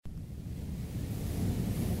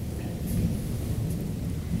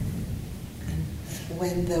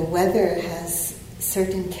when the weather has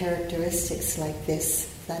certain characteristics like this,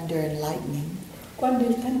 thunder and lightning, quando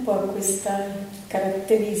il tempo ha questa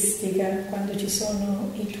caratteristica, quando ci sono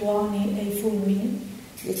i tuoni e i fulmini,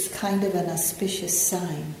 it's kind of an auspicious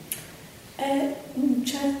sign. è un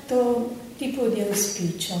certo tipo di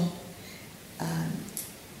auspicio.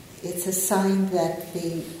 It's a sign that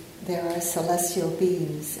there are celestial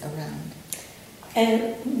beings around.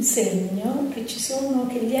 È un segno che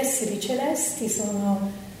che gli esseri celesti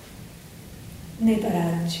sono nei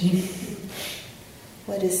paraggi.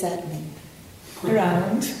 What does that mean?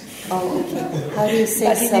 Around. Oh, okay. How do you say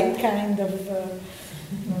But in a kind of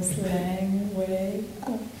slang way.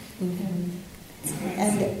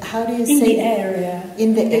 And how do you in say... the area.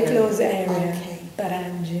 In the area. Close area. Okay.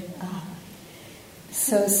 Paraggi.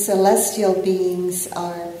 So celestial beings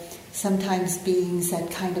are sometimes beings that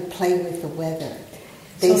kind of play with the weather.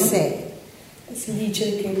 They say. Si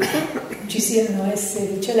dice che ci siano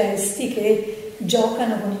esseri celesti che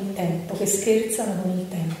giocano con il tempo, che scherzano con il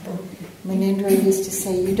tempo. Munindra used to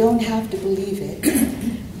say, you don't have to believe it.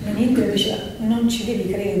 Munindra dice, non ci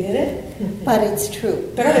devi credere. But it's true.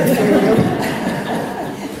 Però è vero.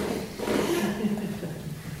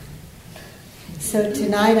 So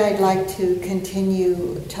tonight I'd like to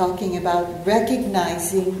continue talking about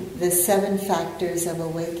recognizing the 7 factors of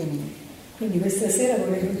awakening. Quindi questa sera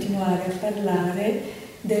vorrei continuare a parlare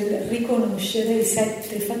del riconoscere i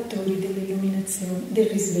 7 fattori dell'illuminazione, del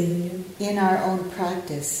risveglio. In our own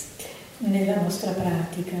practice. Nella nostra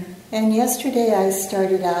pratica. And yesterday I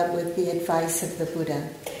started out with the advice of the Buddha.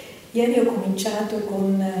 Ieri ho cominciato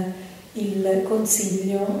con il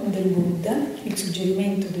consiglio del Buddha, il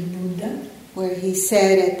suggerimento del Buddha, where he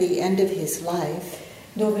said at the end of his life,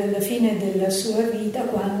 dove alla fine della sua vita,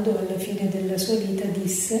 quando alla fine della sua vita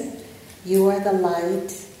disse: you are the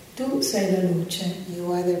light, tu sei la luce,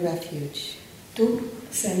 you are the refuge, tu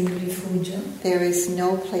sei il rifugio. There is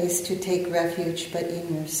no place to take refuge but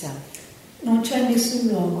in yourself. Non c'è nessun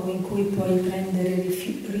luogo in cui puoi prendere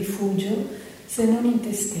rifugio se non in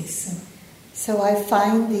te stesso. So I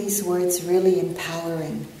find these words really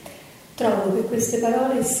empowering. Trovo che queste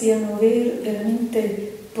parole siano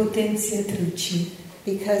veramente potenziatrici.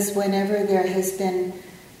 Because whenever there has been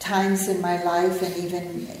times in my life,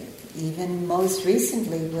 and even most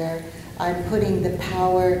recently, where I'm putting the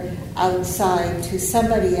power outside to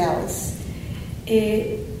somebody else.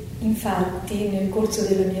 E infatti nel corso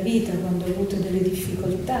della mia vita, quando ho avuto delle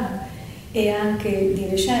difficoltà, e anche di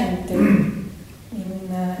recente,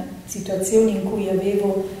 in situazioni in cui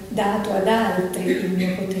avevo dato ad altri il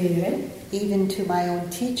mio potere, even to my own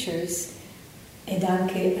teachers, ed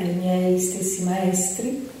anche ai miei stessi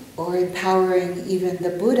maestri, or empowering even the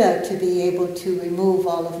Buddha to be able to remove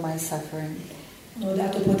all of my suffering. Ho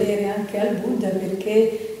dato potere anche al Buddha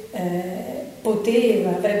perché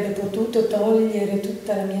avrebbe potuto togliere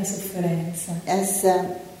tutta la mia sofferenza.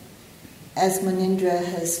 As Munindra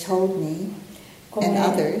has told me, and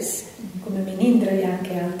others, come Munindra e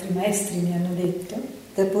anche altri maestri mi hanno detto,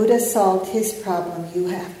 the Buddha solved his problem.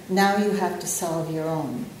 Now you have to solve your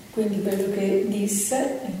own. Quindi quello che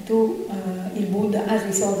disse, il Buddha ha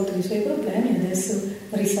risolto i suoi problemi, adesso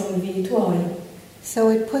risolvi i tuoi.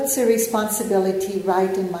 So it puts a responsibility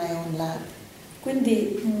right in my own lap.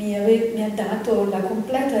 Quindi mi ha dato la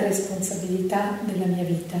completa responsabilità della mia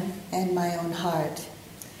vita. And my own heart.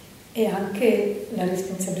 E anche la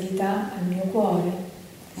responsabilità al mio cuore.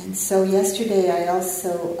 And so yesterday I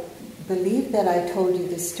also believe that I told you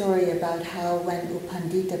the story about how when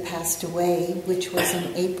Upandita passed away, which was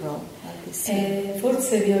in April of this year.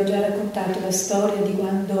 Forse vi ho già raccontato la storia di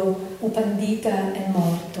quando Upandita è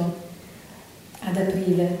morto ad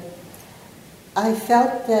aprile. I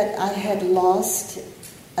felt that I had lost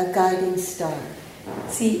a guiding star.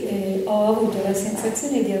 Sì, ho avuto la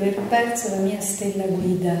sensazione di aver perso la mia stella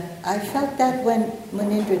guida. I felt that when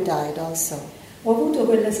Munindra died also. Ho avuto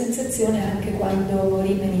quella sensazione anche quando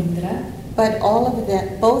morì Munindra. But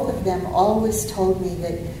both of them always told me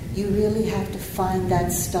that you really have to find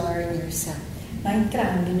that star in yourself. Ma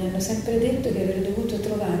entrambi mi hanno sempre detto che avrei dovuto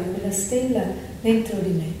trovare quella stella dentro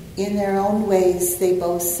di me. In their own ways, they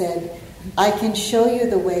both said, I can show you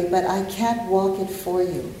the way, but I can't walk it for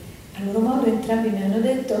you. A loro modo entrambi mi hanno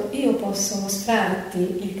detto, io posso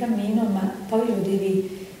mostrarti il cammino, ma poi lo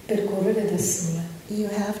devi percorrere da sola. You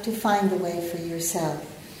have to find the way for yourself.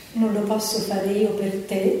 Non lo posso fare io per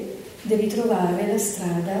te, devi trovare la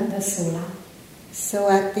strada da sola. So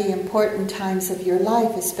at the important times of your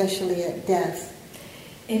life, especially at death,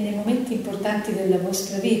 e nei momenti importanti della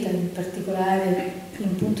vostra vita, in particolare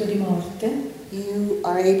in punto di morte, you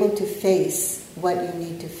are able to face what you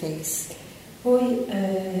need to face. voi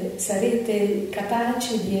sarete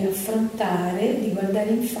capaci di affrontare, di guardare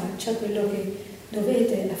in faccia quello che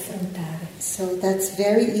dovete affrontare. So that's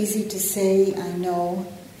very easy to say, I know,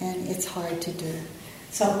 and it's hard to do.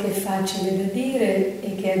 So che è facile da dire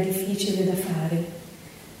e che è difficile da fare.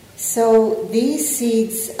 So these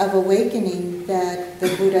seeds of awakening that the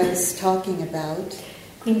Buddha is talking about,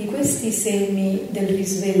 quindi questi semi del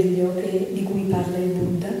risveglio di cui parla il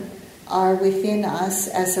Buddha, are within us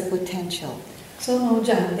as a potential. Sono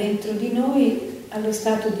già dentro di noi allo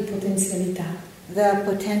stato di potenzialità. The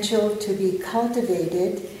potential to be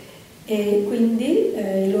cultivated, e quindi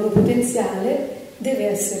il loro potenziale deve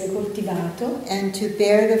essere coltivato and to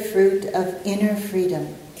bear the fruit of inner freedom,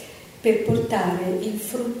 per portare il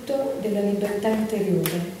frutto della libertà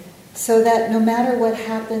interiore, so that no matter what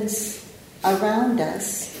happens around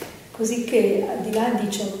us, così che al di là di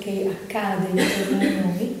ciò che accade intorno a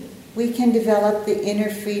noi, we can develop the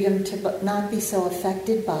inner freedom to not be so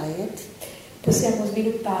affected by it, possiamo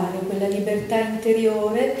sviluppare quella libertà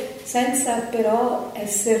interiore senza però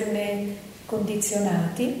esserne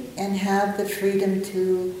condizionati, and have the freedom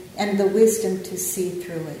to and the wisdom to see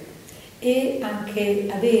through it. E anche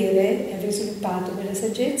aver sviluppato quella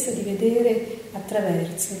saggezza di vedere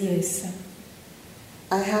attraverso di essa.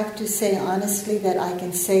 I have to say honestly that I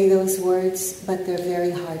can say those words, but they're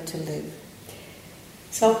very hard to live.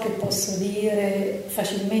 So che posso dire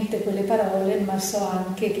facilmente quelle parole, ma so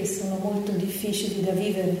anche che sono molto difficili da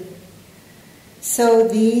vivere. So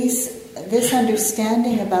this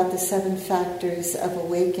understanding about the 7 factors of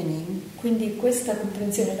awakening, quindi questa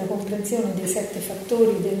comprensione, la comprensione dei 7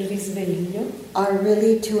 fattori del risveglio, are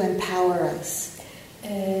really to empower us.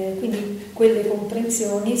 Quindi quelle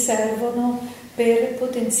comprensioni servono per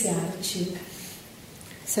potenziarci.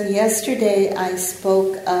 So yesterday I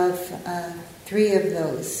spoke of 3 of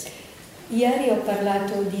those. Ieri ho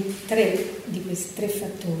parlato di 3 di questi 3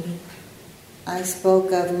 fattori. I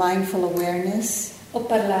spoke of mindful awareness, ho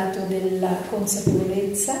parlato della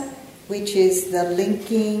consapevolezza, which is the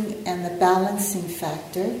linking and the balancing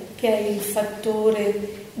factor, che è il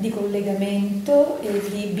fattore di collegamento e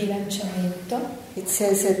di bilanciamento. It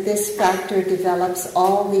says that this factor develops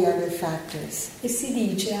all the other factors. E si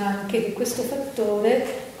dice anche che questo fattore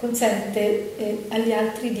consente agli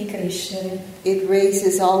altri di crescere. It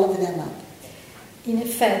raises all of them up. In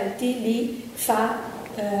effetti li fa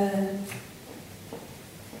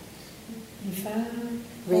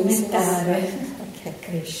aumentare, okay.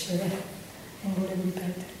 Crescere. Non volevo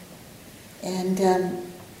ripetere. And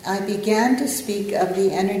I began to speak of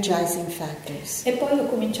the energizing factors. E poi ho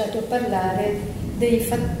cominciato a parlare dei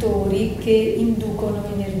fattori che inducono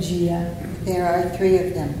energia. There are 3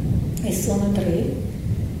 of them. E sono 3.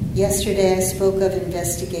 Yesterday I spoke of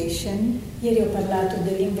investigation. Ieri ho parlato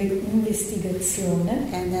dell'investigazione.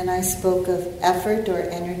 And then I spoke of effort or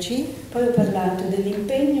energy. Poi ho parlato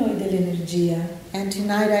dell'impegno e dell'energia. And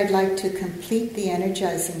tonight I'd like to complete the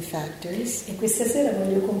energizing factors. E questa sera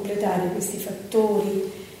voglio completare questi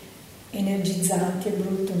fattori energizzanti, è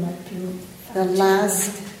brutto ma più facile.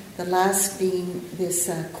 The last being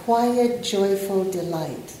this quiet, joyful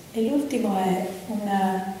delight. E l'ultimo è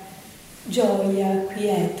una gioia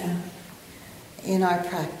quieta in our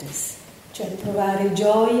practice. Cioè provare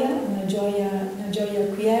gioia, una gioia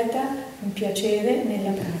quieta, un piacere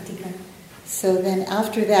nella pratica. So then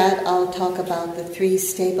after that I'll talk about the 3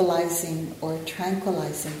 stabilizing or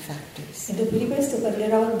tranquilizing factors. E dopo di questo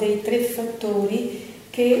parlerò dei 3 fattori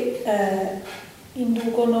che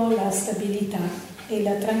inducono la stabilità e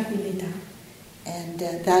la tranquillità. And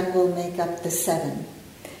that will make up the 7.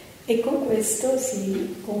 E con questo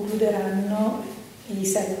si concluderanno i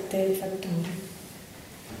 7 fattori.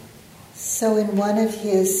 So in one of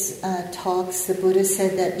his talks, the Buddha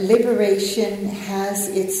said that liberation has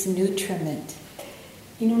its nutriment.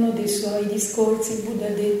 In uno dei suoi discorsi il Buddha ha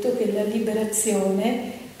detto che la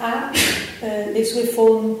liberazione ha le sue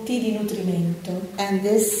fonti di nutrimento. And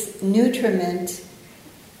this nutriment,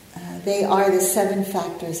 they are the 7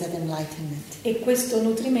 factors of enlightenment. E questo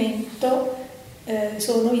nutrimento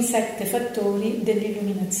sono i 7 fattori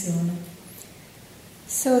dell'illuminazione.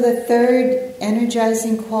 So the third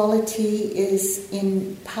energizing quality is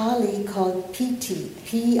in Pali called piti,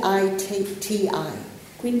 P-I-T-I.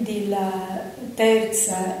 Quindi la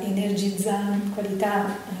terza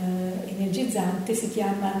qualità energizzante si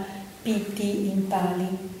chiama piti in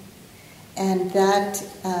Pali. And that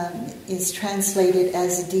is translated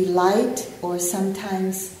as delight or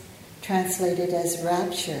sometimes translated as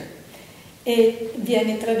rapture. E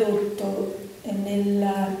viene tradotto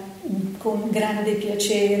con grande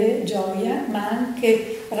piacere, gioia, ma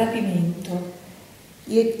anche rapimento.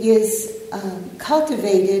 It is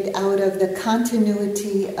cultivated out of the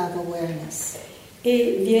continuity of awareness.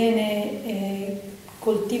 E viene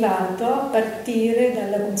coltivato a partire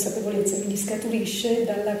dalla consapevolezza, quindi scaturisce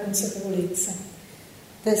dalla consapevolezza.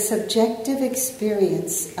 The subjective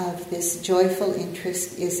experience of this joyful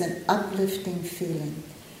interest is an uplifting feeling.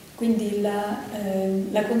 Quindi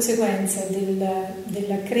la conseguenza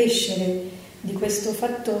della crescere di questo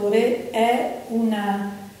fattore è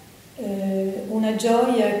una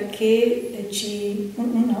gioia che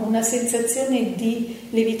una sensazione di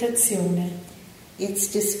levitazione.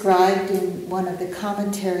 It's described in one of the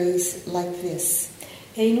commentaries like this.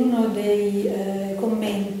 E in uno dei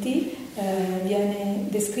commenti viene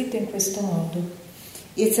descritto in questo modo.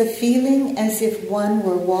 It's a feeling as if one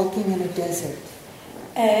were walking in a desert.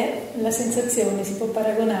 È la sensazione, si può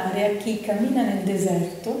paragonare a chi cammina nel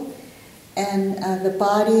deserto. And the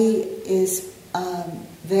body is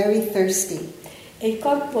very thirsty. E il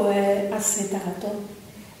corpo è assetato.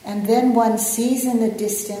 And then one sees in the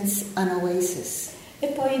distance an oasis. E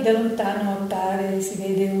poi da lontano appare, si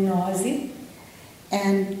vede un'oasi.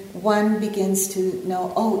 And one begins to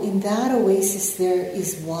know, oh, in that oasis there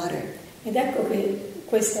is water. Ed ecco che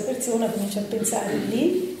questa persona comincia a pensare,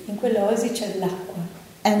 lì, in quell'oasi c'è l'acqua.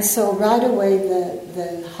 And so right away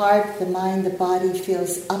the heart, the mind, the body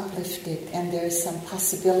feels uplifted and there's some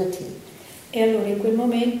possibility. E allora in quel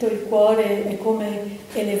momento il cuore è come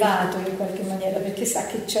elevato in qualche maniera, perché sa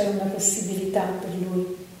che c'è una possibilità per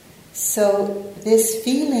lui. So this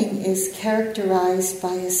feeling is characterized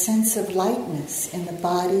by a sense of lightness in the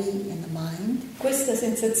body, in the mind. Questa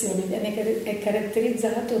sensazione è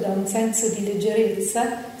caratterizzato da un senso di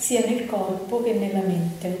leggerezza sia nel corpo che nella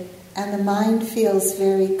mente. And the mind feels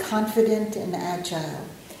very confident and agile.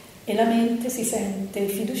 E la mente si sente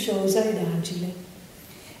fiduciosa ed agile.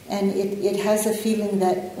 And it has a feeling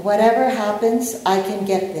that whatever happens, I can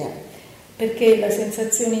get there. Perché la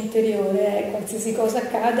sensazione interiore è qualsiasi cosa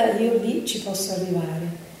accada, io lì ci posso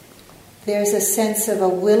arrivare. There's a sense of a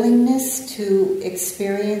willingness to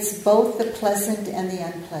experience both the pleasant and the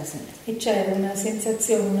unpleasant. E c'è una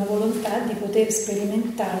sensazione, una volontà di poter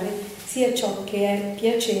sperimentare sia ciò che è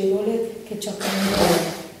piacevole che ciò che non lo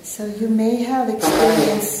è. So you may have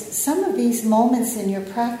experienced some of these moments in your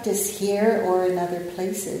practice here or in other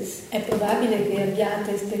places. È probabile che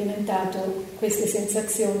abbiate sperimentato queste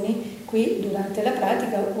sensazioni qui durante la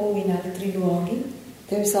pratica o in altri luoghi.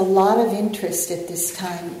 There's a lot of interest at this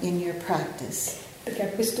time in your practice. Perché a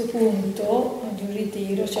questo punto di un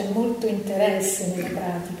ritiro c'è molto interesse nella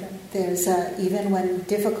pratica. There's even when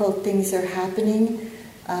difficult things are happening.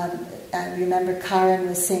 I remember Karen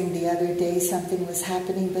was saying the other day something was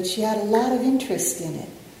happening, but she had a lot of interest in it.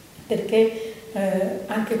 Perché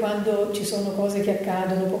anche quando ci sono cose che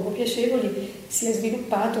accadono poco piacevoli, si è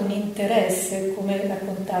sviluppato un interesse, come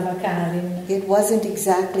raccontava Karen. It wasn't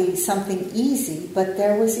exactly something easy, but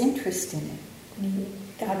there was interest in it. Quindi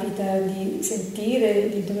capita di sentire,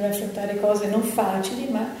 di dover affrontare cose non facili,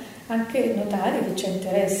 ma anche notare che c'è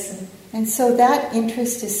interesse. And so that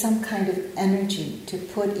interest is some kind of energy to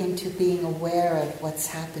put into being aware of what's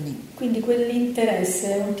happening. Quindi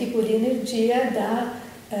quell'interesse è un tipo di energia da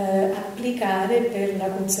applicare per alla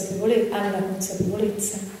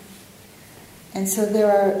consapevolezza. And so there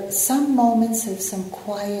are some moments of some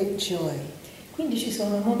quiet joy. Quindi ci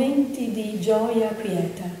sono momenti di gioia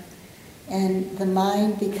quieta. And the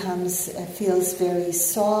mind feels very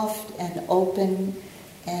soft and open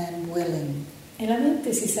and willing. E la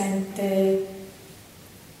mente si sente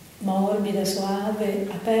morbida, soave,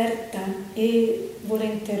 aperta e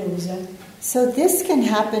volenterosa. So this can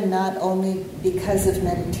happen not only because of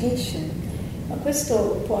meditation, Ma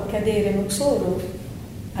questo può accadere non solo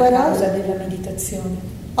a But causa della meditazione,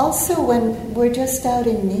 also when we're just out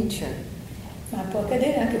in nature, ma può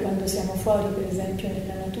accadere anche quando siamo fuori, per esempio,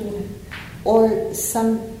 nella natura. or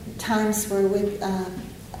sometimes we're with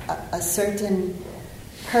a certain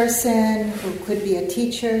person who could be a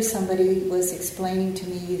teacher. Somebody was explaining to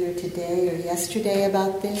me either today or yesterday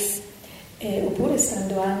about this. Oppure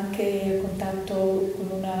stando anche a contatto con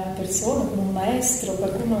una persona, con un maestro,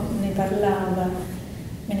 qualcuno me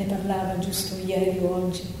ne parlava giusto ieri o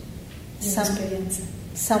oggi di un'esperienza.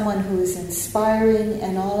 Someone who is inspiring,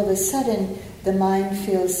 and all of a sudden the mind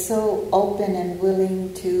feels so open and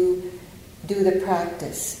willing to do the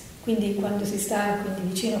practice. Quindi quando si sta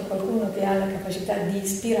vicino a qualcuno che ha la capacità di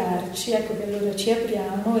ispirarci, ecco che allora ci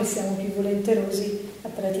apriamo e siamo più volenterosi a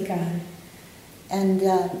praticare. And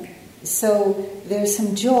so there's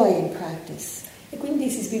some joy in practice. E quindi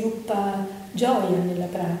si sviluppa gioia nella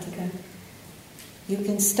pratica. You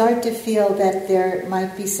can start to feel that there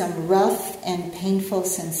might be some rough and painful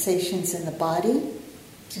sensations in the body.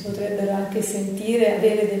 Si potrebbero anche sentire,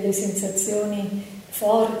 avere delle sensazioni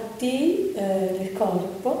forti nel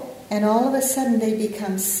corpo. And all of a sudden they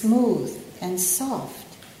become smooth and soft.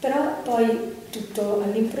 Però poi tutto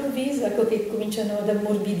all'improvviso ecco che cominciano ad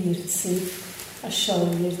ammorbidirsi, a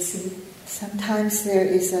sciogliersi. Sometimes there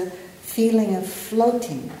is a feeling of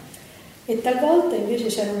floating. E talvolta invece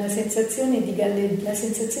c'è una sensazione la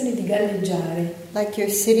sensazione di galleggiare. Like you're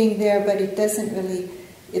sitting there, but it doesn't really,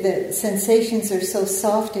 the sensations are so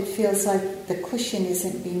soft it feels like the cushion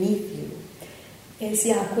isn't beneath you. E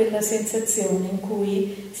si ha quella sensazione in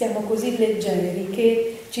cui siamo così leggeri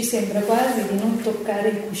che ci sembra quasi di non toccare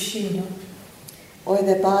il cuscino. Or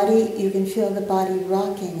the body, you can feel the body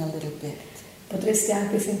rocking a little bit. Potreste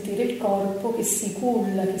anche sentire il corpo che si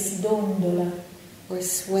culla, che si dondola. Or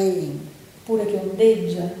swaying. Oppure che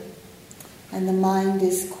ondeggia. And the mind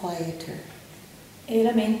is quieter. E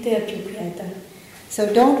la mente è più quieta. So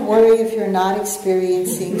don't worry if you're not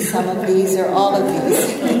experiencing some of these or all of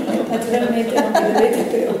these. Naturalmente non vi dovete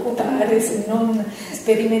preoccupare se non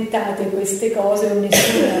sperimentate queste cose o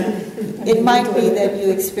nessuna. It might be that you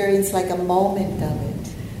experience like a moment of it.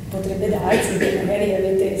 Potrebbe darsi che magari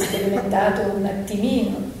avete sperimentato un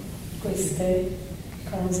attimino queste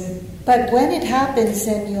cose. But when it happens,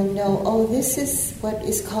 then you'll know, oh, this is what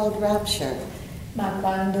is called rapture. Ma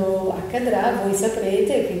quando accadrà voi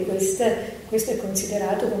saprete che questo è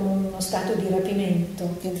considerato come uno stato di rapimento.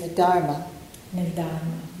 In the Dharma. Nel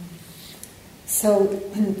Dharma. So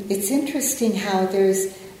it's interesting how there's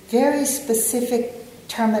very specific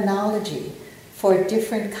terminology for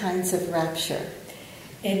different kinds of rapture.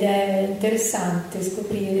 Ed è interessante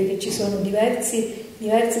scoprire che ci sono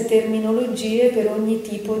diverse terminologie per ogni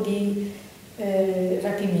tipo di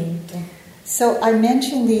rapimento. So I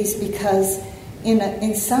mention these because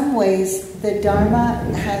in some ways the Dharma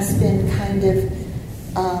has been kind of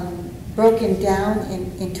broken down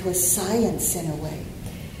into a science in a way.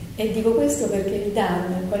 E dico questo perché il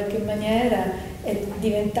Dharma in qualche maniera è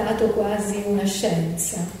diventato quasi una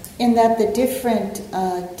scienza. In that the different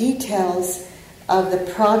details of the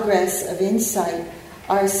progress of insight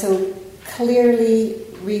are so clearly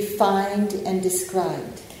refined and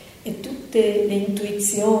described. E tutte le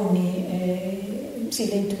intuizioni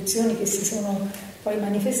che si sono poi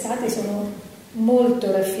manifestate sono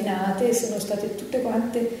molto raffinate e sono state tutte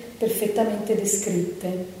quante perfettamente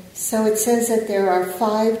descritte. So it says that there are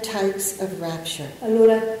 5 types of rapture.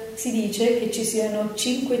 Allora si dice che ci siano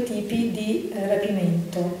 5 tipi di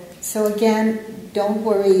rapimento. So again, don't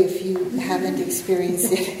worry if you haven't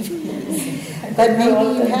experienced it, but maybe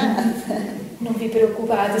you have. Non vi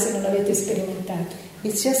preoccupate se non l'avete sperimentato.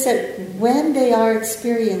 It's just that when they are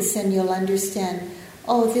experienced, then you'll understand,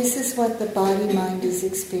 oh, this is what the body-mind is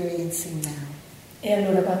experiencing now. E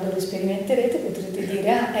allora quando lo sperimenterete potrete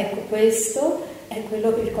dire, ecco, questo è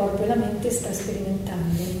quello che il corpo e la mente sta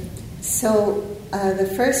sperimentando. So the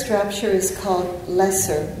first rapture is called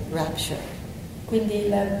lesser rapture. Quindi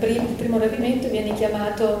il primo rapimento viene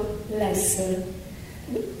chiamato lesser.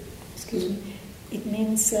 Excuse me. It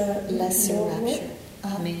means lesser rapture.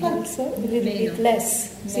 Also, a little bit less.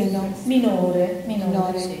 Minore.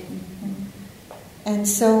 Sì. And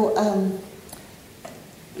so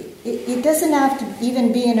it doesn't have to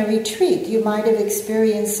even be in a retreat. You might have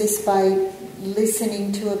experienced this by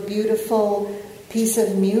listening to a beautiful piece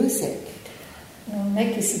of music. Non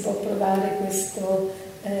è che si può provare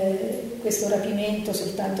questo rapimento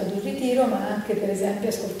soltanto ad un ritiro, ma anche per esempio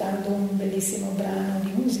ascoltando un bellissimo brano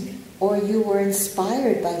di musica. Or you were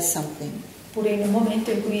inspired by something. Oppure in un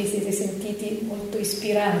momento in cui siete sentiti molto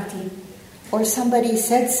ispirati. Or somebody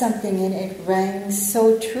said something and it rang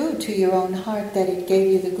so true to your own heart that it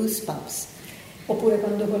gave you the goosebumps. Oppure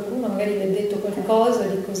quando qualcuno magari vi ha detto qualcosa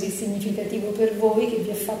di così significativo per voi che vi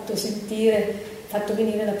ha fatto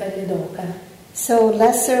venire la pelle d'oca. So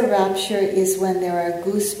lesser rapture is when there are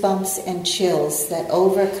goosebumps and chills that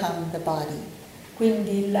overcome the body.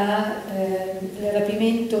 Quindi il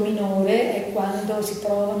rapimento minore è quando si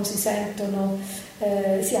provano, si sentono,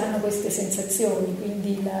 si hanno queste sensazioni,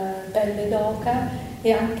 quindi la pelle d'oca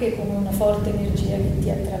e anche con una forte energia che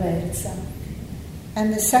ti attraversa.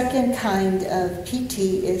 And the second kind of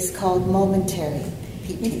piti is called momentary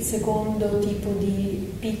piti. Il secondo tipo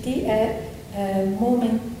di piti è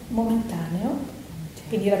momentaneo,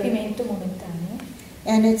 quindi rapimento momentaneo.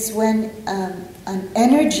 And it's when an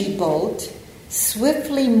energy bolt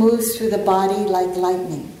swiftly moves through the body like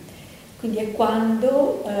lightning. Quindi è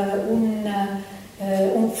quando un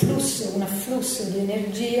afflusso di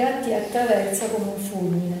energia ti attraversa come un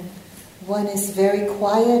fulmine. One is very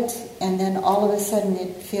quiet and then all of a sudden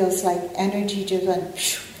it feels like energy just went,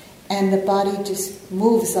 and the body just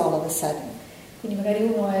moves all of a sudden. Quindi magari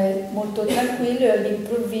uno è molto tranquillo e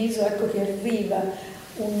all'improvviso ecco che arriva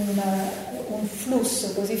un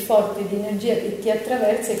flusso così forte di energia che ti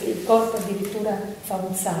attraversa e che il corpo addirittura fa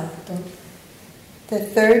un salto.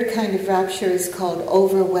 The third kind of rapture is called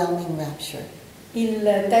overwhelming rapture. Il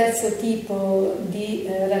terzo tipo di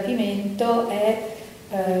rapimento è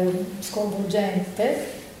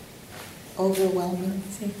sconvolgente. Overwhelming.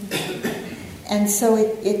 Sì. And so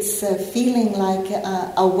it's a feeling like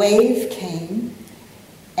a wave came,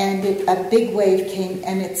 and a big wave came,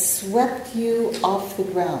 and it swept you off the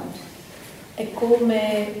ground. È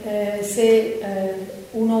come se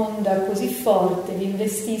un'onda così forte vi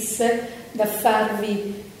investisse da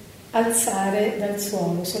farvi alzare dal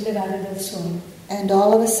suolo, sollevare dal suolo. And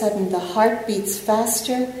all of a sudden the heart beats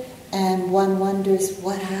faster, and one wonders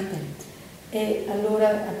what happened. E allora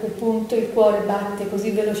a quel punto il cuore batte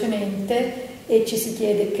così velocemente e ci si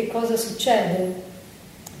chiede che cosa succede.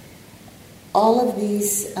 All of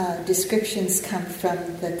these descriptions come from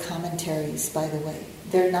the commentaries, by the way.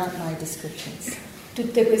 They're not my descriptions.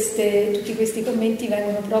 Tutti questi commenti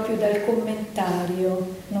vengono proprio dal commentario,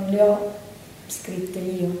 non li ho scritte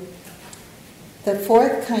io. The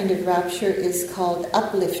fourth kind of rapture is called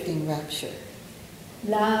uplifting rapture.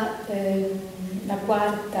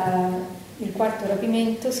 Il quarto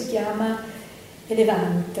rapimento si chiama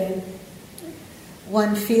elevante.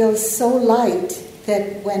 One feels so light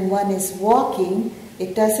that when one is walking,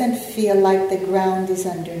 it doesn't feel like the ground is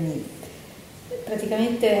underneath.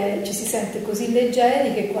 Praticamente ci si sente così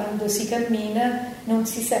leggeri che quando si cammina non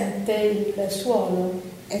si sente il suolo.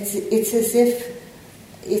 It's as if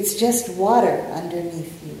it's just water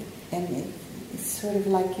underneath you, and it's sort of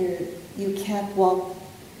like you can't walk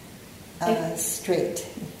straight.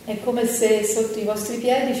 È come se sotto i vostri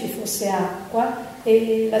piedi ci fosse acqua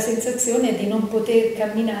e la sensazione è di non poter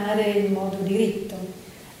camminare in modo diritto.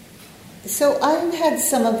 So I've had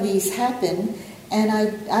some of these happen, and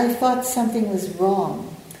I thought something was wrong.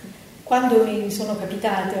 Quando mi sono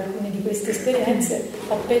capitate alcune di queste esperienze,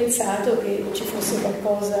 ho pensato che ci fosse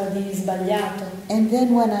qualcosa di sbagliato. And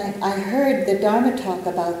then when I heard the Dharma talk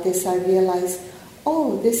about this, I realized,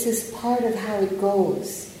 oh, this is part of how it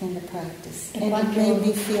goes in the practice. And it made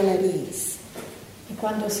me feel at ease. E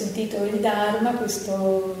quando ho sentito il Dharma,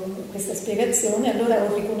 questa spiegazione, allora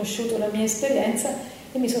ho riconosciuto la mia esperienza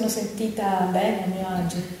e mi sono sentita bene, a mio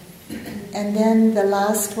agio. And then the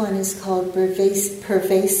last one is called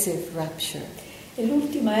pervasive rapture. E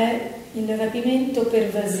l'ultima è il rapimento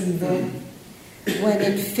pervasivo. When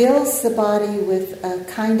it fills the body with a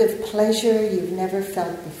kind of pleasure you've never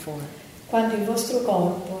felt before. Quando il vostro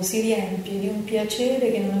corpo si riempie di un piacere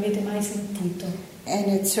che non avete mai sentito. And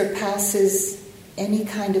it surpasses any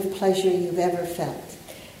kind of pleasure you've ever felt.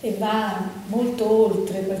 E va molto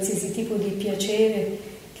oltre qualsiasi tipo di piacere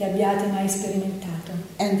che abbiate mai sperimentato.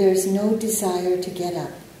 And there's no desire to get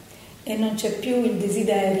up. E non c'è più il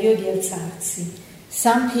desiderio di alzarsi.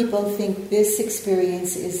 Some people think this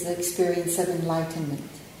experience is the experience of enlightenment.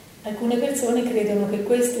 Alcune persone credono che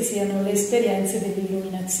queste siano le esperienze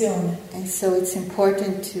dell'illuminazione. And so it's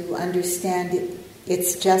important to understand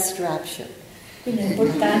it's just rapture. Quindi è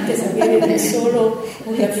importante sapere che è solo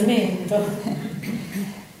un rapimento.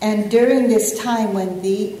 And during this time when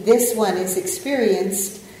this one is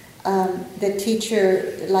experienced, the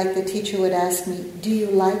teacher would ask me, do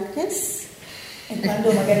you like this? E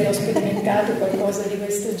quando magari ho sperimentato qualcosa di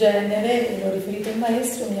questo genere e l'ho riferito al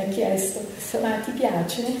maestro, mi ha chiesto, ma ti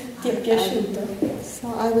piace? Ti è piaciuto? So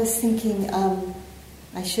I was thinking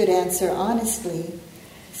I should answer honestly.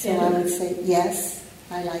 So I would say, yes,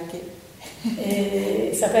 I like it.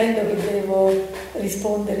 E sapendo che devo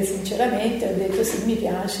rispondere sinceramente, ho detto sì, mi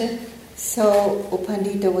piace. So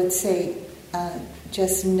Pandita would say,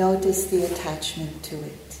 just notice the attachment to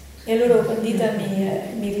it. E allora Pandita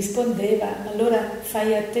mi rispondeva, allora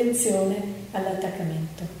fai attenzione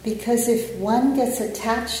all'attaccamento. Because if one gets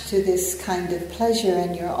attached to this kind of pleasure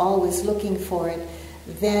and you're always looking for it,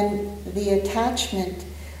 then the attachment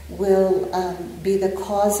will be the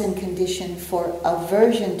cause and condition for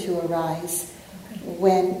aversion to arise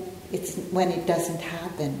when it doesn't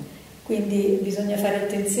happen. Quindi bisogna fare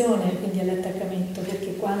attenzione all'attaccamento,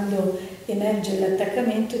 perché quando emerge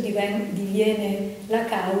l'attaccamento diviene la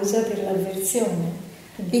causa per l'avversione.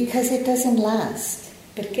 Because it doesn't last.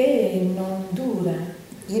 Perché non dura.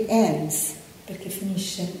 It ends. Perché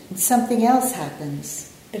finisce. Something else happens.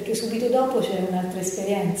 Perché subito dopo c'è un'altra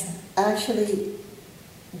esperienza. Actually,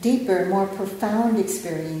 deeper, more profound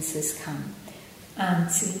experiences come.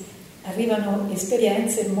 Anzi, arrivano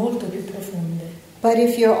esperienze molto più profonde. But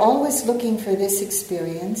if you're always looking for this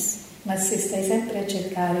experience, Ma se stai sempre a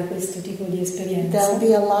cercare questo tipo di esperienza, there'll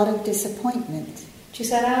be a lot of disappointment. ci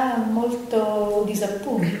sarà molto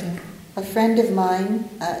disappunto. A friend of mine,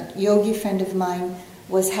 a yogi friend of mine,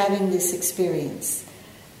 was having this experience.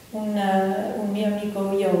 Un mio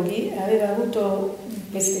amico yogi aveva avuto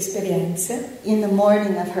queste esperienze. In the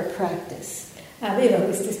morning of her practice. Aveva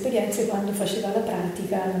queste esperienze quando faceva la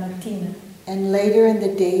pratica la mattina. And later in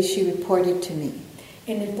the day she reported to me.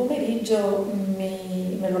 E nel pomeriggio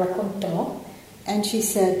me lo raccontò. And she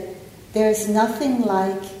said, there's nothing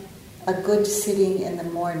like a good sitting in the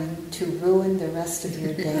morning to ruin the rest of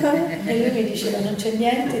your day. E lui mi diceva, non c'è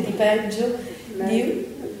niente di peggio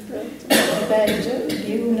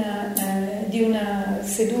di una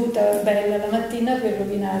seduta bella la mattina per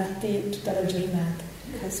rovinarti tutta la giornata.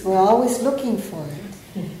 Because we're always looking for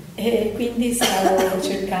it. E quindi stavo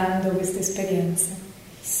cercando questa esperienza.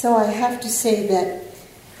 So I have to say that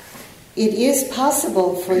it is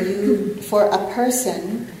possible for a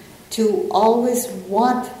person to always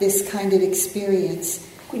want this kind of experience.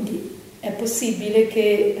 Quindi è possibile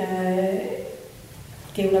che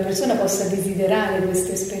una persona possa desiderare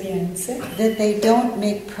queste esperienze, that they don't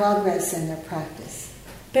make progress in their practice.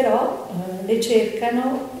 Però le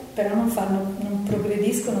cercano, però non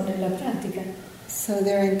progrediscono nella pratica. So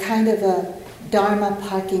they're in kind of a Dharma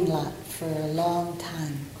parking lot for a long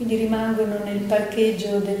time. Quindi rimangono nel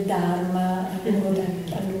parcheggio del Dharma a lungo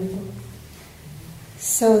tempo.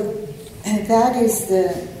 So that is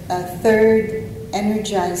the third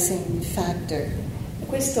energizing factor.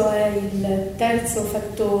 Questo è il terzo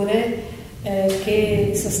fattore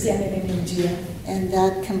che sostiene l'energia. And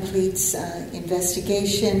that completes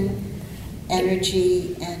investigation,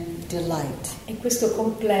 energy and delight. E questo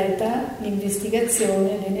completa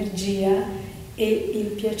l'investigazione, l'energia e il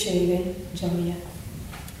piacere, gioia.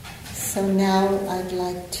 So now I'd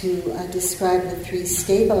like to describe the three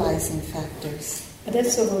stabilizing factors.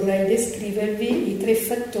 Adesso vorrei descrivervi i tre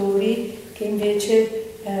fattori che invece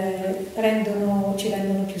ci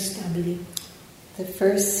rendono più stabili. The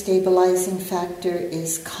first stabilizing factor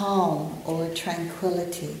is calm or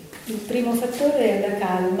tranquility. Il primo fattore è la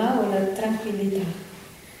calma o la tranquillità.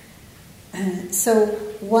 So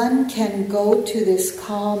one can go to this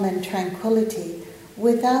calm and tranquility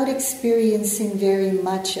without experiencing very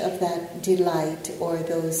much of that delight or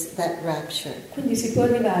that rapture. Quindi si può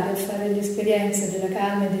arrivare a fare l'esperienza della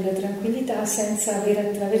calma e della tranquillità senza aver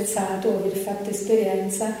attraversato o aver fatto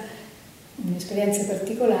un'esperienza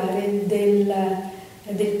particolare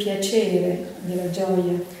del piacere, della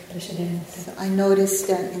gioia precedente. So I noticed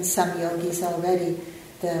in some yogis already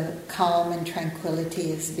the calm and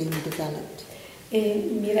tranquility is being developed. E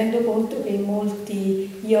mi rendo conto che in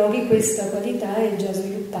molti yogi questa qualità è già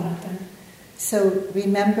sviluppata. So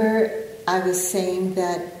remember I was saying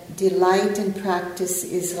that delight in practice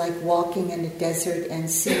is like walking in a desert and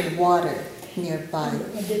seeing water nearby.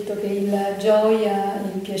 Ho detto che la gioia,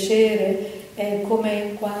 il piacere è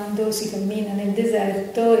come quando si cammina nel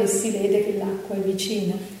deserto e si vede che l'acqua è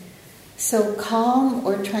vicina. So calm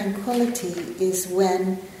or tranquility is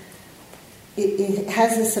when it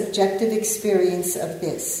has a subjective experience of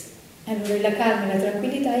this. Allora la calma e la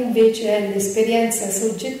tranquillità invece è l'esperienza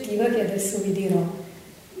soggettiva che adesso vi dirò.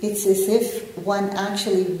 It's as if one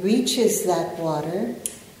actually reaches that water.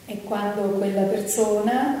 È quando quella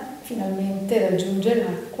persona finalmente raggiunge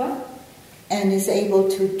l'acqua and is able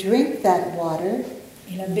to drink that water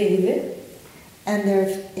e la beve, and there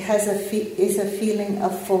is a feeling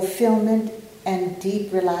of fulfillment and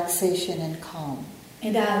deep relaxation and calm.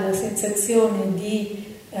 Ed ha la sensazione di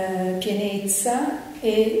pienezza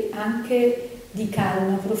e anche di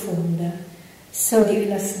calma profonda, di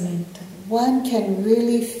rilassamento. One can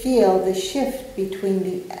really feel the shift between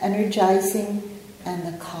the energizing and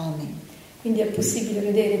the calming. Quindi è possibile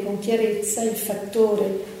vedere con chiarezza il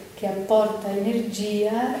fattore che apporta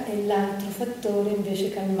energia e l'altro fattore invece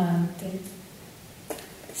calmante.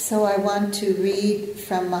 So I want to read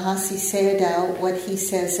from Mahasi Sayadaw what he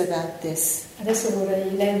says about this. Adesso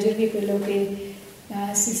vorrei leggervi quello che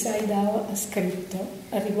Mahasi Sayadaw ha scritto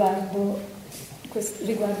riguardo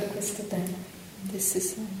questo tema. This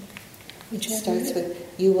is which starts with,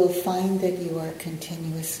 you will find that you are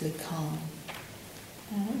continuously calm.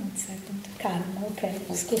 Un second. Calma, ok.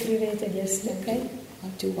 Scoprirete di essere ok.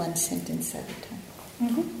 I'll do one sentence at a time.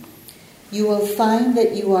 Mm-hmm. You will find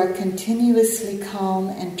that you are continuously calm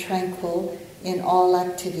and tranquil in all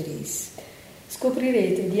activities.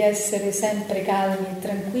 Scoprirete di essere sempre calmi e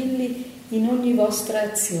tranquilli in ogni vostra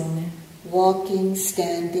azione. Walking,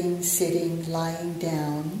 standing, sitting, lying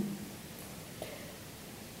down,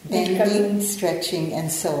 bending, stretching, and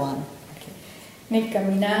so on. nel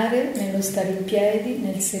camminare, nello stare in piedi,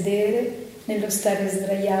 nel sedere, nello stare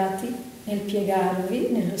sdraiati, nel piegarvi,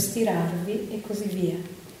 nello stirarvi e così via.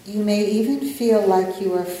 You may even feel like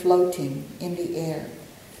you are floating in the air.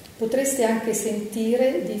 Potreste anche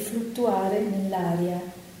sentire di fluttuare nell'aria.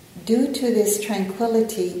 Due to this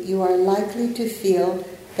tranquility, you are likely to feel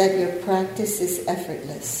that your practice is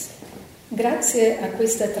effortless. Grazie a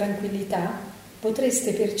questa tranquillità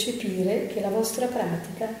potreste percepire che la vostra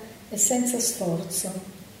pratica è senza sforzo.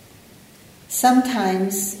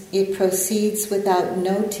 Sometimes it proceeds without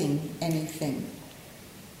noting anything.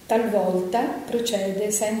 Talvolta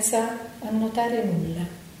procede senza annotare nulla.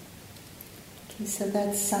 Okay, so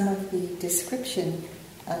that's some of the description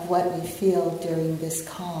of what we feel during this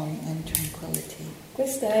calm and tranquility.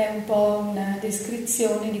 Questa è un po' una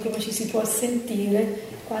descrizione di come ci si può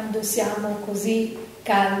sentire quando siamo così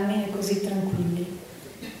calmi e così tranquilli.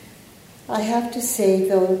 I have to say,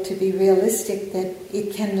 though, to be realistic, that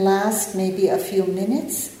it can last maybe a few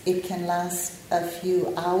minutes, it can last a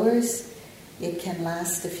few hours, it can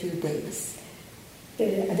last a few days.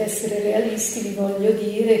 Ad essere realisti vi voglio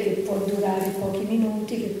dire che può durare pochi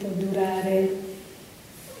minuti, che può durare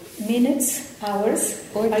minutes, hours,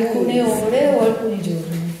 alcune ore o alcuni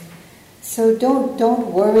giorni. So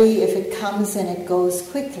don't worry if it comes and it goes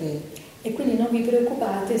quickly. E quindi non vi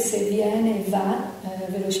preoccupate se viene e va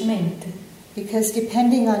velocemente. Because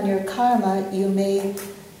depending on your karma, you may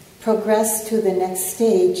progress to the next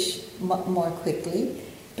stage more quickly.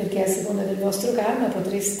 Perché a seconda del vostro karma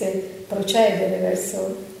potreste procedere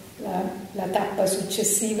verso la tappa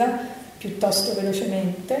successiva piuttosto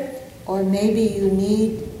velocemente. Or maybe you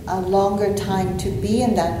need a longer time to be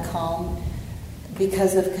in that calm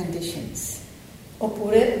because of conditions.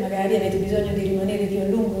 Oppure magari avete bisogno di rimanere più a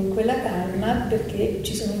lungo in quella calma perché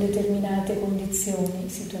ci sono determinate condizioni,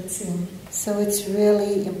 situazioni. So it's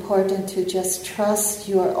really important to just trust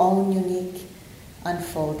your own unique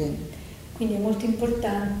unfolding. Quindi è molto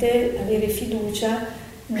importante avere fiducia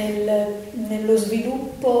nello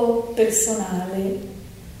sviluppo personale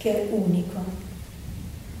che è unico.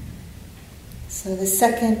 So the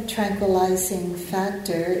second tranquilizing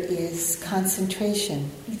factor is concentration.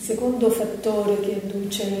 Il secondo fattore che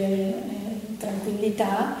induce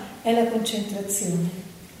tranquillità è la concentrazione.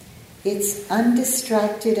 It's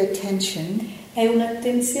undistracted attention È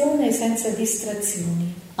un'attenzione senza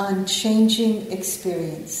distrazioni on changing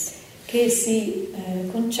experience. che si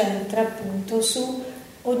concentra appunto su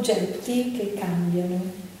oggetti che cambiano.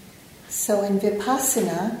 So in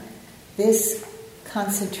Vipassana, this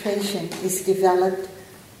concentration is developed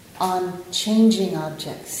on changing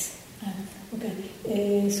objects.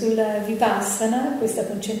 Sulla Vipassana questa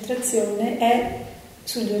concentrazione è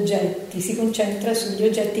sugli oggetti, si concentra sugli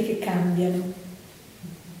oggetti che cambiano.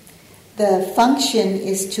 The function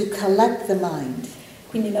is to collect the mind.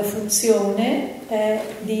 Quindi la funzione è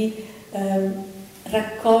di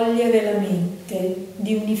raccogliere la mente,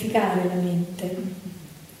 di unificare la mente.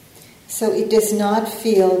 So it does not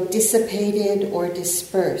feel dissipated or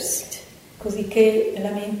dispersed. Così che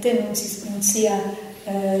la mente non sia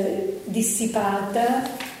dissipata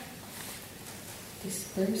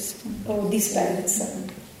o dispersa.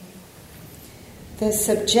 The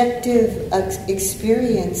subjective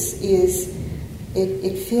experience is,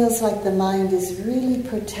 it feels like the mind is really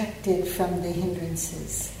protected from the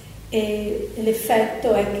hindrances. E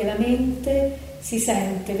l'effetto è che la mente si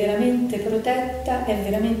sente veramente protetta, è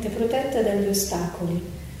veramente protetta dagli ostacoli.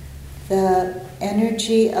 The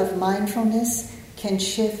energy of mindfulness can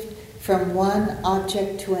shift from one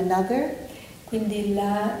object to another. Quindi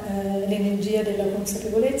l'energia della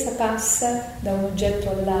consapevolezza passa da un oggetto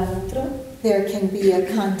all'altro. There can be a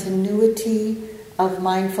continuity of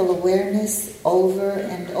mindful awareness over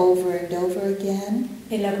and over and over again.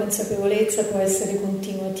 E la consapevolezza può essere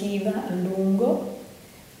continuativa a lungo.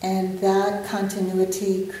 And that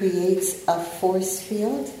continuity creates a force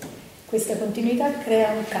field. Questa continuità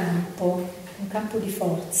crea un campo di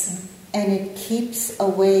forza. And it keeps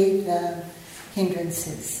away the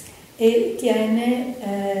hindrances. E tiene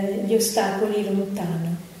gli ostacoli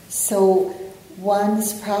lontano. So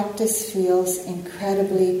one's practice feels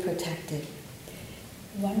incredibly protected.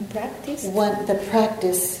 The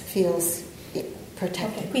practice feels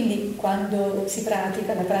protected. Okay, quindi quando si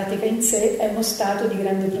pratica, la pratica in sé è uno stato di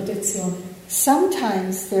grande protezione.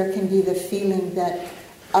 Sometimes there can be the feeling that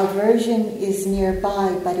aversion is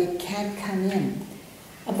nearby, but it can't come in.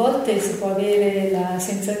 A volte si può avere la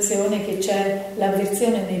sensazione che c'è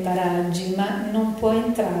l'avversione nei paraggi, ma non può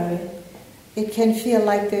entrare. It can feel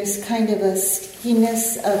like there's kind of a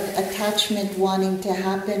stickiness of attachment wanting to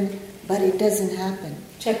happen, but it doesn't happen.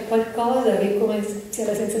 C'è qualcosa che come sia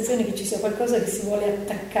la sensazione che ci sia qualcosa che si vuole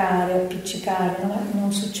attaccare, appiccicare, ma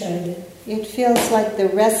non succede. It feels like the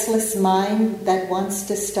restless mind that wants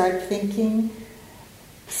to start thinking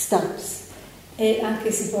stops. E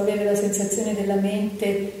anche si può avere la sensazione della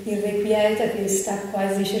mente irrequieta che sta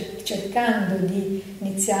quasi cercando di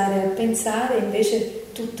iniziare a pensare,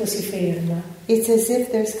 invece tutto si ferma. It's as if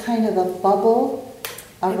there's kind of a bubble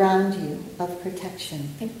around you of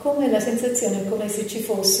protection. È come la sensazione, è come se ci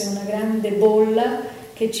fosse una grande bolla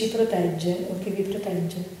che ci protegge o che vi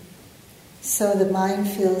protegge. So the mind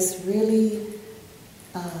feels really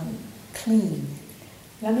clean.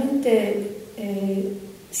 La mente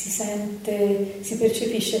si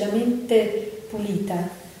percepisce la mente pulita.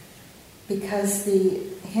 Because the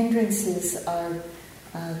hindrances are,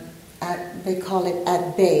 they call it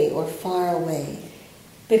at bay or far away.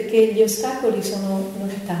 Perché gli ostacoli sono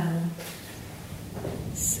lontano.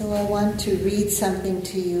 So I want to read something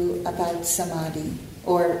to you about samadhi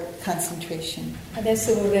or concentration.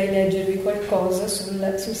 Adesso vorrei leggervi qualcosa sul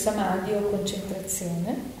samadhi o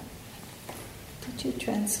concentrazione. Did you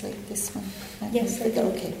translate this one? Yes, I did.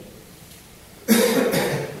 Okay.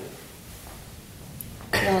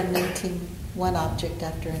 While noting one object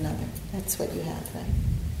after another. That's what you have, right?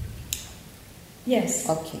 Yes.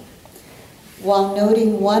 Okay. While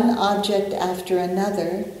noting one object after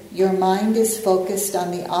another, your mind is focused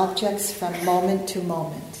on the objects from moment to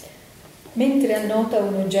moment. Mentre annota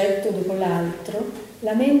un oggetto dopo l'altro,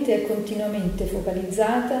 la mente è continuamente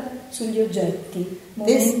focalizzata sugli oggetti,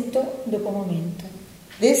 momento dopo momento.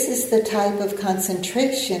 This is the type of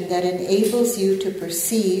concentration that enables you to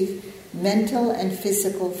perceive mental and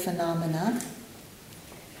physical phenomena.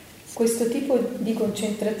 Questo tipo di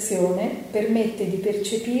concentrazione permette di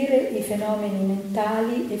percepire i fenomeni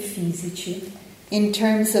mentali e fisici in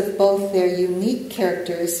terms of both their unique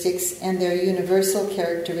characteristics and their universal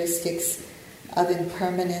characteristics of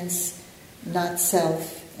impermanence, not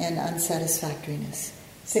self, and unsatisfactoriness.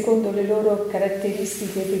 secondo le loro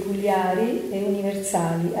caratteristiche peculiari e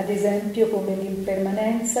universali, ad esempio come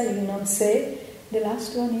l'impermanenza, il non sé, the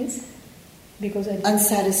last one is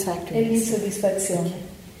unsatisfactoriness. E l'insoddisfazione.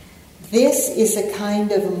 This is a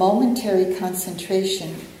kind of momentary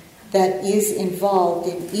concentration that is involved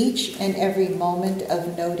in each and every moment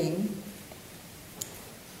of noting.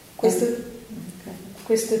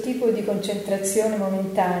 Questo tipo di concentrazione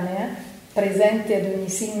momentanea, presente ad ogni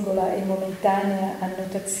singola e momentanea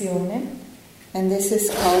annotazione, and this is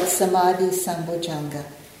called samadhi sambojjhanga.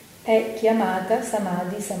 È chiamata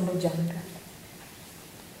samadhi sambojjhanga.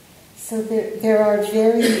 So there are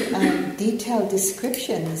very detailed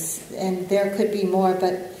descriptions, and there could be more,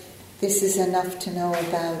 but this is enough to know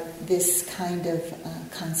about this kind of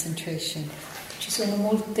concentration. Ci sono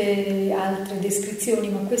molte altre descrizioni,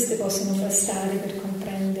 ma queste possono bastare per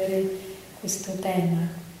comprendere questo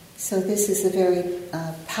tema. So this is a very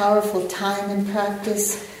powerful time in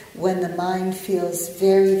practice when the mind feels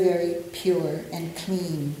very, very pure and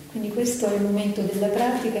clean. Quindi questo è il momento della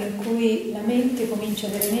pratica in cui la mente comincia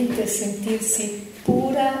veramente a sentirsi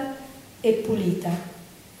pura e pulita.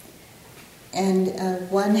 And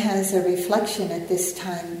one has a reflection at this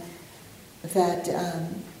time that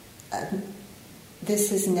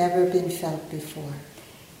this has never been felt before.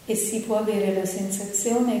 E si può avere la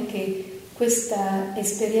sensazione che questa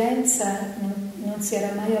esperienza non si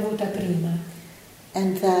era mai avuta prima.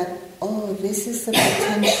 And that, this is the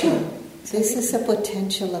potential. This is the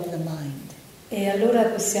potential of the mind. E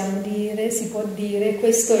allora si può dire,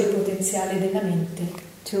 questo è il potenziale della mente.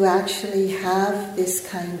 To actually have this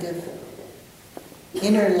kind of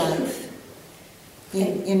inner life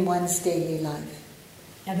in one's daily life.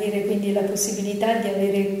 Avere quindi la possibilità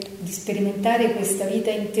di sperimentare questa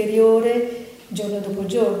vita interiore giorno dopo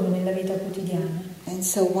giorno nella vita quotidiana. And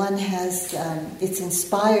so one has, it's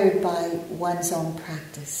inspired by one's own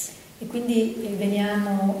practice. E quindi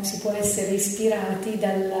si può essere ispirati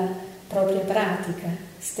dalla propria pratica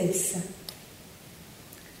stessa.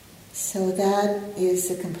 So that is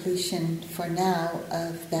the completion for now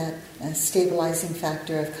of that stabilizing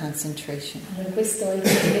factor of concentration. Allora, questo è il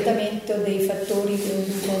completamento dei fattori che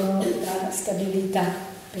inducono la stabilità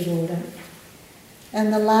per ora.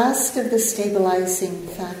 And the last of the stabilizing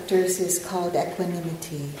factors is called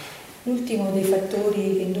equanimity. L'ultimo dei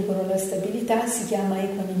fattori che inducono la stabilità si chiama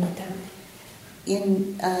equanimità.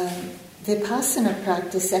 In Vipassana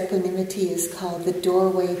practice, equanimity is called the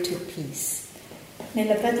doorway to peace.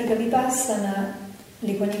 Nella pratica Vipassana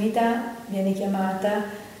l'equanimità viene chiamata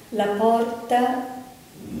la porta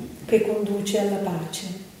che conduce alla pace.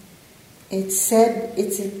 It's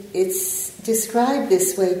described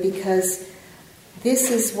this way because This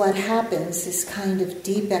is what happens, this kind of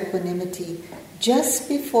deep equanimity, just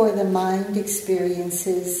before the mind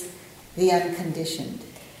experiences the unconditioned.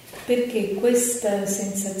 Perché questa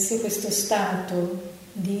sensazione, questo stato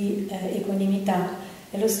di equanimità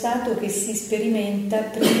è lo stato che si sperimenta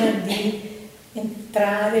prima di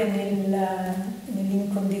entrare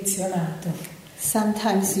nell'incondizionato.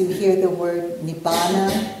 Sometimes you hear the word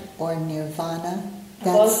nibbana or nirvana. A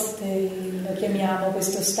volte lo chiamiamo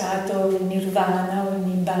questo stato nirvana o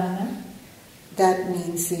nibbana. That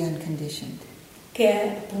means the unconditioned. Che è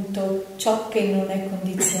appunto ciò che non è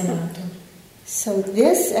condizionato. So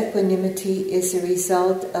this equanimity is a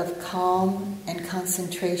result of calm and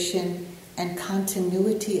concentration and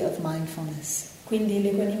continuity of mindfulness. Quindi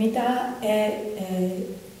l'equanimità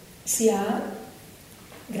si ha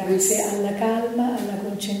grazie alla calma, alla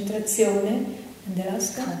concentrazione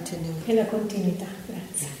e la continuità.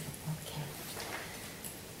 Grazie. Okay.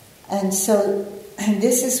 And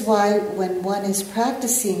this is why when one is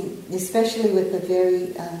practicing, especially with a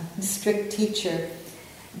very strict teacher,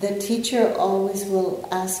 the teacher always will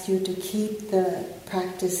ask you to keep the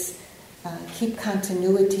practice, keep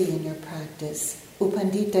continuity in your practice. U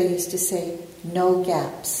Pandita used to say, no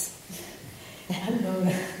gaps.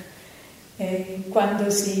 Allora, quando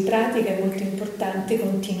si pratica è molto importante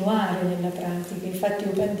continuare nella pratica. Infatti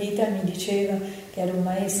U Pandita mi diceva, che era un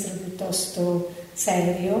maestro piuttosto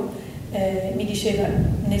serio, mi diceva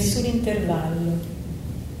nessun intervallo.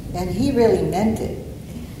 And he really meant it.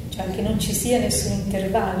 Cioè che non ci sia nessun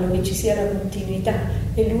intervallo, che ci sia la continuità.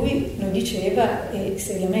 E lui lo diceva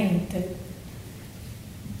seriamente.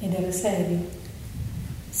 Ed era serio.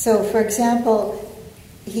 So, for example,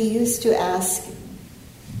 he used to ask,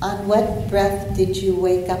 on what breath did you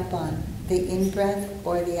wake up on? The in-breath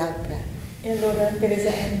or the out-breath? E allora, per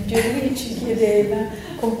esempio, lui ci chiedeva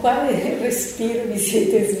con quale respiro vi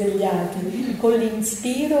siete svegliati, con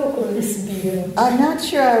l'inspiro o con l'espiro? I'm not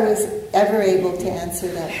sure I was ever able to answer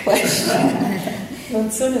that question. Non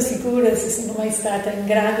sono sicura se sono mai stata in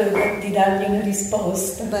grado di dargli una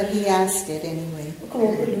risposta. But he asked it anyway.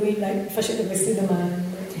 Comunque lui faceva queste domande.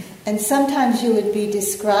 And sometimes you would be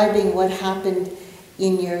describing what happened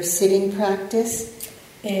in your sitting practice.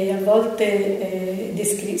 E a volte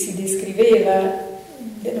si descriveva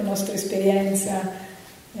della nostra esperienza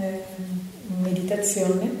in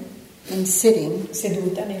meditazione, in sitting,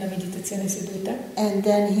 seduta, nella meditazione seduta. And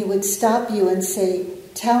then he would stop you and say,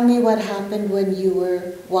 tell me what happened when you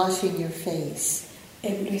were washing your face.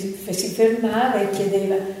 E lui si fermava e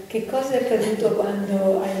chiedeva che cosa è accaduto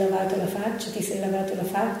quando hai lavato la faccia, ti sei lavato la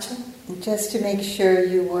faccia. Just to make sure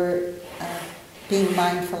you were being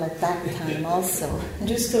mindful at that time also.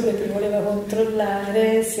 Giusto perché voleva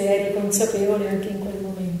controllare se eri consapevole anche in quel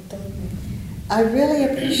momento. I really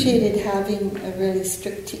appreciated having a very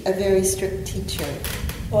strict teacher.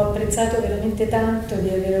 Ho apprezzato veramente tanto di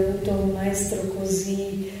aver avuto un maestro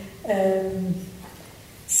così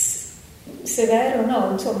severo,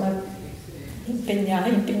 no, insomma,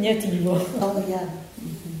 impegnativo. Oh yeah.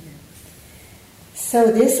 Mm-hmm.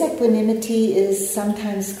 So this equanimity is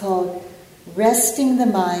sometimes called resting the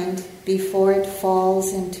mind before it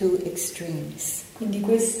falls into extremes. Quindi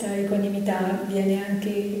questa equanimità viene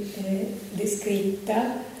anche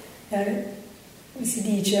descritta, si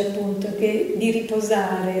dice appunto che di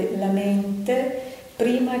riposare la mente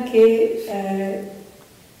prima che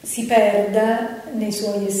si perda nei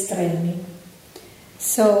suoi estremi.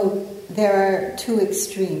 So there are two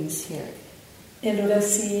extremes here. E allora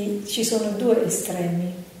ci sono due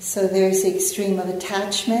estremi. So there's the extreme of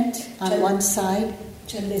attachment on one side.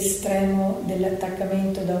 C'è l'estremo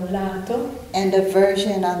dell'attaccamento da un lato. And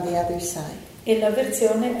aversion on the other side. E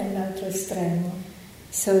l'avversione è l'altro estremo.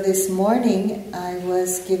 So this morning I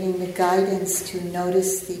was giving the guidance to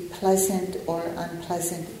notice the pleasant or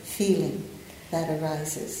unpleasant feeling that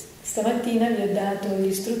arises. Stamattina vi ho dato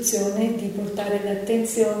l'istruzione di portare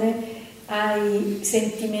l'attenzione ai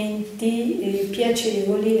sentimenti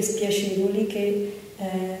piacevoli e spiacevoli che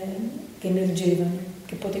emergevano,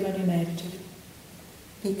 che potevano emergere.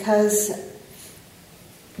 Because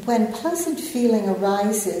when pleasant feeling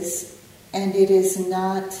arises and it is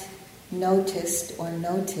not noticed or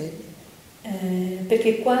noted,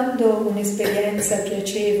 perché quando un'esperienza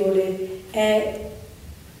piacevole è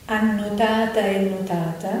annotata e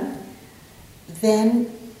notata, then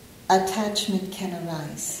attachment can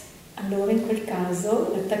arise. Allora in quel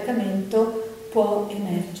caso l'attaccamento può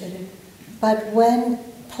emergere. But when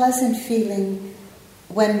pleasant feeling,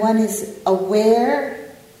 when one is aware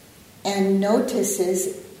and notices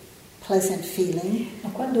pleasant feeling, ma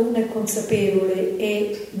quando uno è consapevole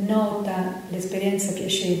e nota l'esperienza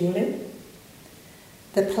piacevole,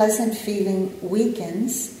 the pleasant feeling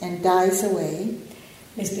weakens and dies away,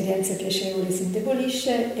 l'esperienza piacevole si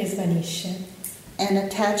indebolisce e svanisce, and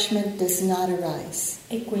attachment does not arise.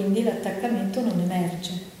 e quindi l'attaccamento non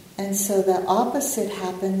emerge. And so the opposite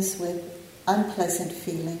happens with unpleasant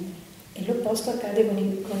feeling, E l'opposto accade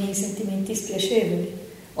con i sentimenti spiacevoli.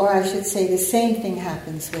 or I should say the same thing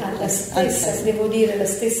happens with unpleasant. Devo dire, la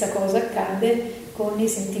stessa cosa accade con i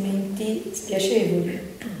sentimenti spiacevoli.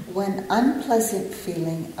 When unpleasant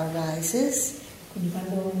feeling arises, Quindi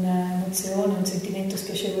quando un'emozione, un sentimento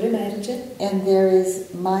spiacevole emerge and there is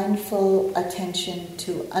mindful attention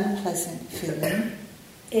to unpleasant feeling,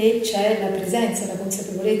 e c'è la presenza, la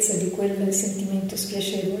consapevolezza di quel sentimento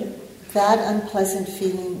spiacevole, that unpleasant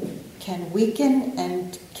feeling can weaken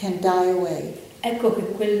and can die away. ecco che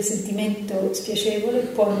quel sentimento spiacevole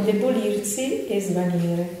può indebolirsi e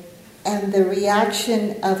svanire. And the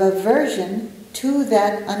reaction of aversion to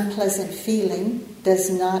that unpleasant feeling does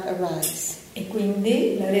not arise. E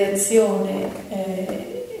quindi la reazione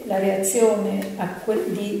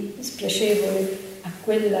di spiacevole a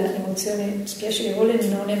quella emozione spiacevole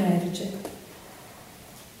non emerge.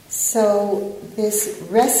 So this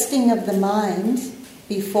resting of the mind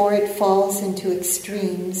before it falls into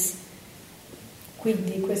extremes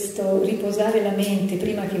Quindi questo riposare la mente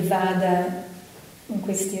prima che vada in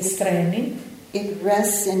questi estremi, it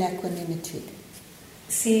rests in equanimity.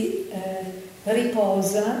 si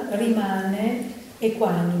riposa, rimane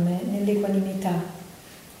equanime, nell'equanimità.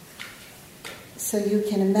 So you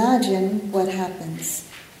can imagine what happens.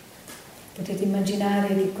 Potete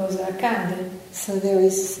immaginare che cosa accade. So there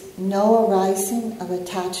is no arising of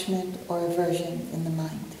attachment or aversion in the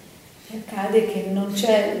mind. Accade che non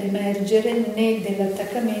c'è l'emergere né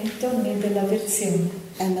dell'attaccamento né dell'avversione.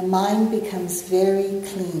 And the mind becomes very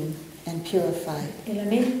clean and purified. E la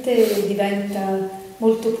mente diventa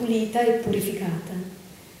molto pulita e purificata.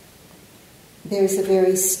 There's a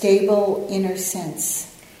very stable inner sense.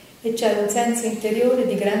 E c'è un senso interiore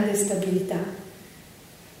di grande stabilità.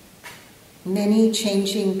 Many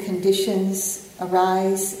changing conditions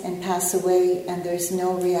arise and pass away, and there's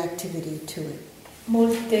no reactivity to it.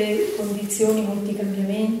 Molte condizioni, molti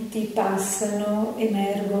cambiamenti passano,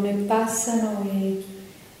 emergono e passano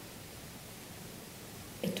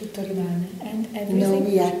e tutto rimane. No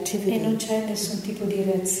reactivity. E non c'è nessun tipo di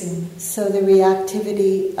reazione. So the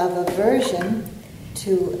reactivity of aversion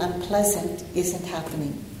to unpleasant isn't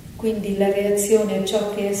happening. Quindi la reazione a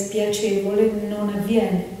ciò che è spiacevole non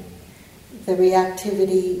avviene. The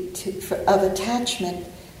reactivity of attachment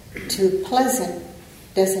to pleasant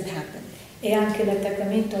doesn't happen. E anche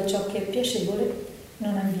l'attaccamento a ciò che è piacevole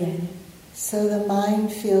non avviene. So the mind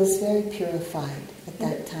feels very purified at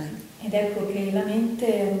that time. Ed ecco che la mente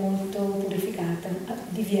è molto purificata,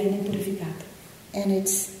 diviene purificata. And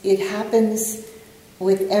it happens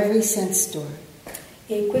with every sense door.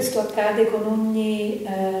 E questo accade con ogni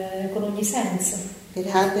senso. It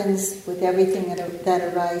happens with everything that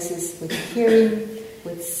arises with hearing,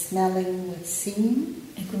 with smelling, with seeing.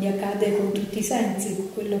 E quindi accade con tutti i sensi,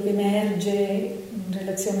 quello che emerge in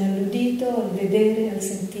relazione all'udito, al vedere, al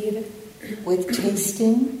sentire, with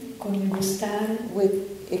tasting, con il gustare, with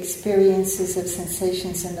experiences of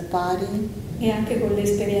sensations in the body, e anche con le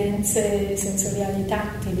esperienze sensoriali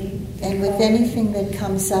tattili, and with anything that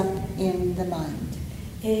comes up in the mind.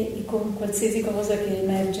 E con qualsiasi cosa che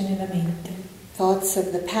emerge nella mente. Thoughts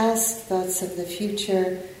of the past, thoughts of the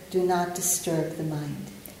future do not disturb the mind.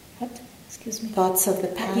 What? Excuse me. Thoughts of the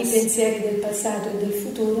I past. pensieri del passato e del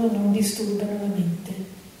futuro non disturbano la mente.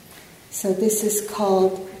 So this is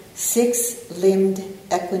called six-limbed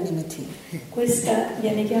equanimity. Questa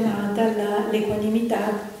viene chiamata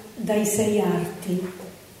l'equanimità dai 6 arti.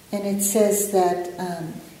 And it says that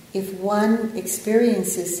if one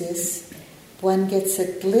experiences this, one gets a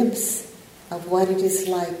glimpse of what it is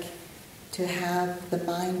like to have the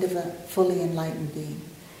mind of a fully enlightened being.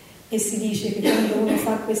 E si dice che quando uno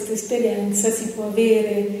fa questa esperienza si può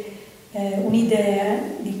avere un'idea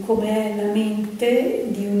di com'è la mente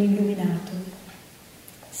di un illuminato.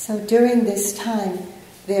 So during this time,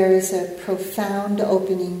 there is a profound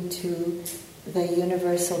opening to the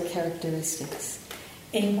universal characteristics.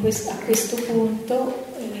 E a questo punto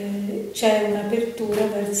c'è un'apertura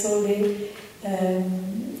verso le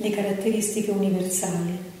caratteristiche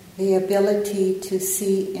universali. The ability to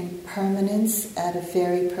see impermanence at a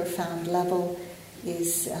very profound level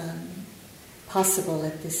is possible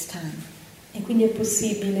at this time. E quindi è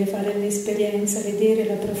possibile fare l'esperienza, vedere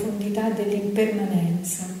la profondità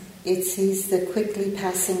dell'impermanenza. It sees the quickly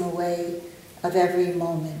passing away of every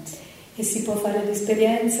moment. E si può fare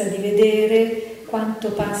l'esperienza di vedere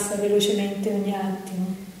quanto passa velocemente ogni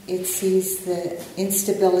attimo. it sees the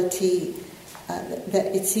instability,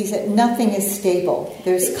 it sees that nothing is stable.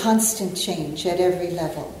 There's constant change at every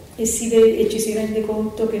level. E ci si rende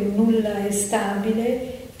conto che nulla è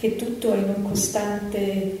stabile, che tutto è in un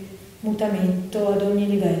costante mutamento ad ogni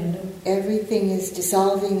livello. Everything is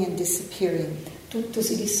dissolving and disappearing. Tutto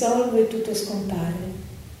si dissolve e tutto scompare.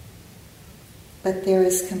 But there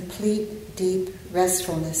is complete, deep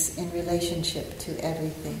restfulness in relationship to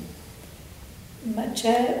everything. Ma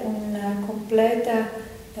c'è una completa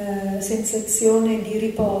sensazione di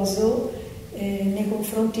riposo nei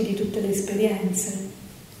confronti di tutte le esperienze.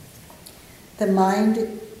 The mind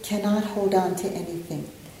cannot hold on to anything.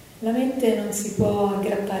 La mente non si può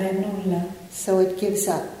aggrappare a nulla. So it gives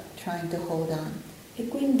up trying to hold on. E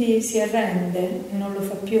quindi si arrende, non lo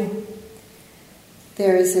fa più.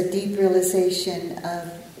 There is a deep realization of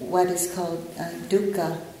what is called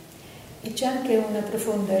dukkha. E c'è anche una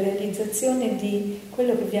profonda realizzazione di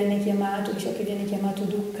quello che viene chiamato, di ciò che viene chiamato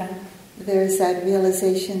dukkha. There is that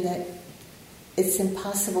realization that it's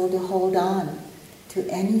impossible to hold on to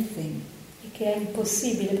anything. E che è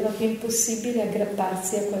impossibile, proprio impossibile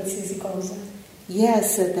aggrapparsi a qualsiasi cosa.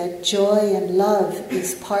 Yes, so that joy and love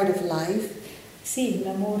is part of life. Sì,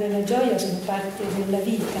 l'amore e la gioia sono parte della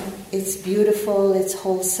vita. It's beautiful, it's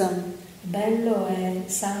wholesome. Bello, è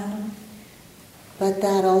sano. But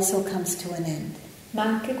that also comes to an end. Ma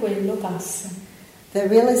anche quello passa. The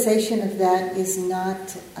realization of that is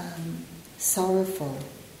not sorrowful.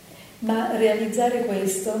 Ma realizzare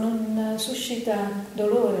questo non suscita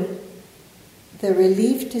dolore. The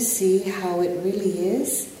relief to see how it really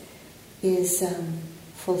is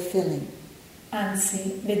fulfilling.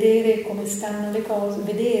 Anzi, vedere come stanno le cose,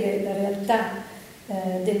 vedere la realtà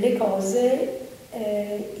delle cose,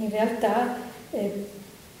 in realtà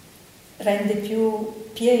rende più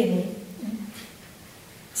pieni.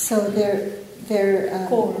 So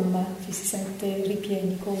colma, ci si sente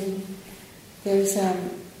ripieni, colmi. There's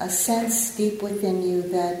a sense deep within you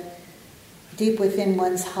deep within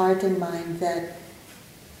one's heart and mind, that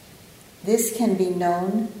this can be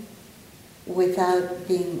known without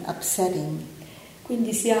being upsetting.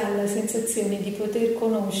 Quindi si ha la sensazione di poter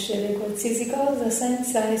conoscere qualsiasi cosa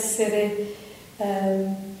senza essere,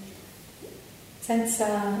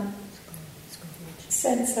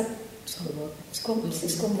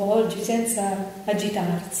 sconvolgi, senza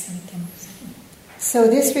agitarsi. Mettiamo così. So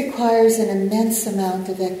this requires an immense amount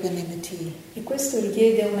of equanimity. E questo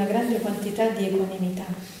richiede una grande quantità di equanimità.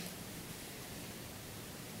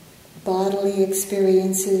 Bodily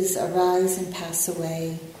experiences arise and pass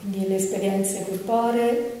away. Quindi le esperienze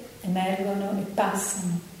corporee emergono e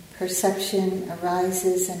passano. Perception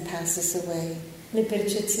arises and passes away. Le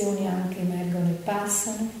percezioni anche emergono e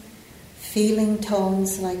passano. Feeling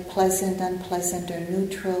tones like pleasant, unpleasant or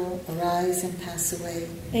neutral arise and pass away.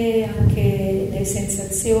 E anche le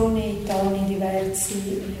sensazioni, i toni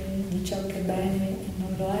diversi di ciò che è bene e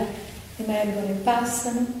non lo è, emergono e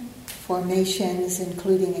passano. Formations,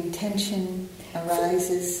 including intention,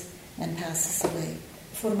 arises and passes away.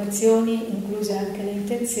 Formazioni, incluse anche le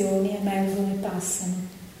intenzioni, emergono e passano.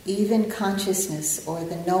 Even consciousness or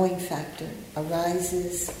the knowing factor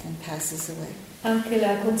arises and passes away. Anche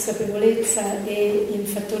la consapevolezza e il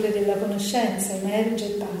fattore della conoscenza emerge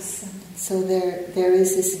e passa. So there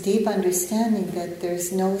is this deep understanding that there's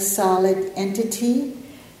no solid entity.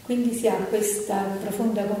 Quindi si ha questa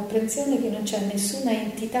profonda comprensione che non c'è nessuna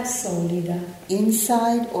entità solida.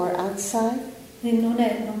 Inside or outside. E non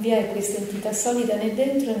vi è questa entità solida né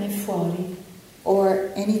dentro né fuori.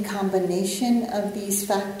 Or any combination of these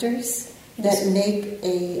factors that make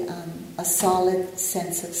a solid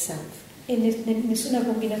sense of self. E nessuna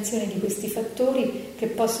combinazione di questi fattori che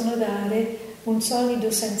possono dare un solido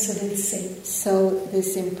senso del sé. So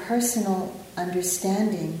this impersonal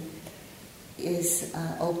understanding is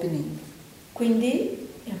opening. Quindi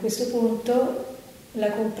a questo punto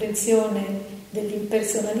la comprensione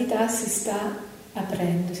dell'impersonalità si sta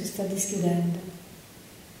aprendo, si sta dischiudendo.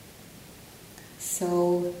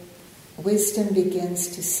 So wisdom begins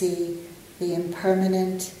to see the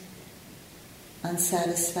impermanent,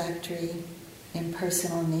 unsatisfactory,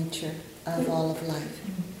 impersonal nature of all of life.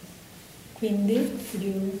 Quindi, could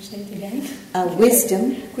you say it again?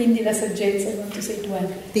 Wisdom Quindi la saggezza, I want to say it well.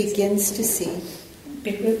 begins to see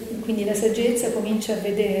quindi la saggezza comincia a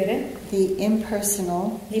vedere the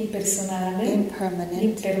impersonal, l'impersonale,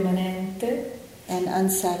 l'impermanente and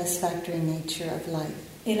unsatisfactory nature of life.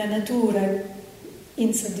 E la natura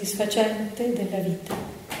insoddisfacente della vita.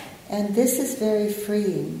 And this is very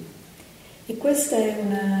freeing. E questa è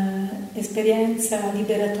un'esperienza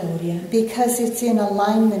liberatoria. Because it's in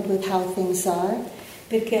alignment with how things are.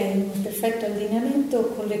 perché è in perfetto allineamento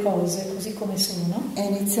con le cose così come sono.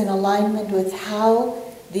 And it's in alignment with how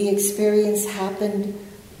the experience happened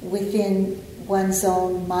within one's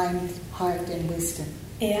own mind, heart and wisdom.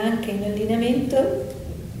 E anche in allineamento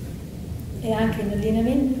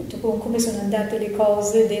con come sono andate le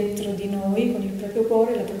cose dentro di noi, con il proprio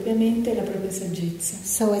cuore, la propria mente e la propria saggezza.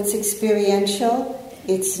 So it's experiential,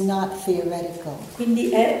 it's not theoretical. Quindi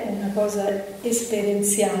è una cosa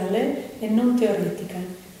esperienziale e non teoretica.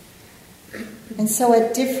 And so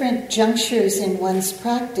at different junctures in one's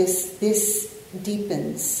practice, this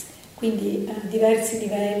deepens. Quindi a diversi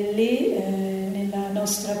livelli nella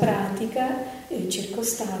nostra pratica e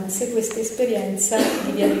circostanze questa esperienza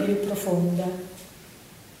diviene più profonda.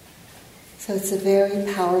 So it's a very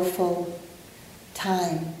powerful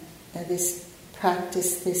time, this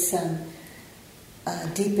practice, this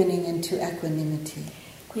deepening into equanimity.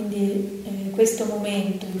 Quindi questo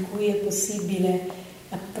momento in cui è possibile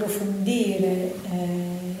approfondire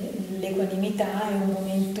l'equanimità è un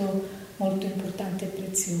momento molto importante e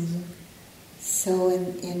prezioso. So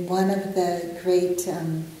in one of the great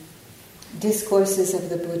discourses of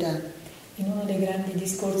the Buddha, in uno dei grandi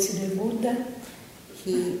discorsi del Buddha,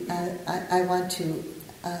 I want to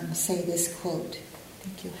say this quote. I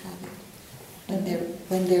think you have it.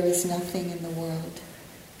 When there is nothing in the world.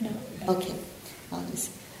 No. Okay.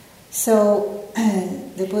 So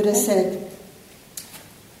the Buddha said.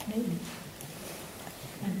 Maybe.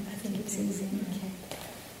 I think it's easy. Okay.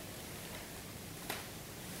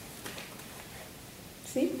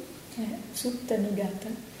 Sì? Sutta Nigata.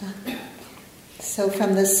 So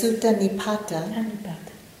from the Sutta Nipata,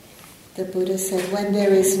 Nipata, the Buddha said, when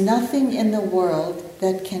there is nothing in the world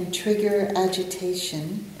that can trigger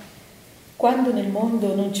agitation, quando nel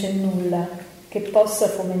mondo non c'è nulla che possa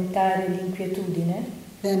fomentare l'inquietudine,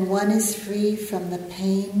 then one is free from the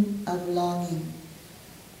pain of longing.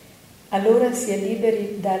 Allora si è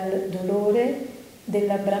liberi dal dolore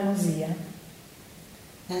della bramosia.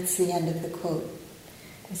 That's the end of the quote.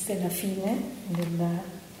 Questa è la fine della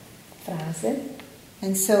frase.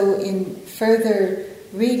 And so in further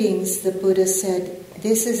readings, the Buddha said,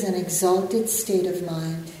 this is an exalted state of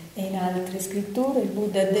mind. E in altre scritture il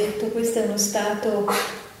Buddha ha detto questo è uno stato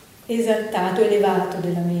esaltato, elevato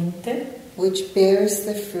della mente, which bears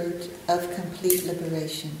the fruit of complete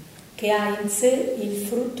liberation. Che ha in sé il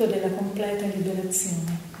frutto della completa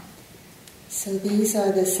liberazione. So these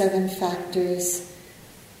are the 7 factors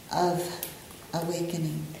of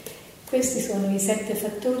awakening. Questi sono i 7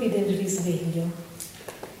 fattori del risveglio.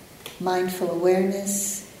 Mindful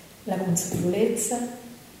awareness, la consapevolezza,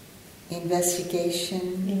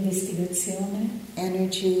 investigation, l'investigazione,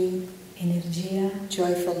 energia,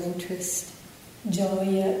 joyful interest,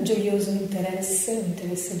 gioia, gioioso interesse, un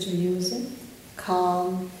interesse gioioso,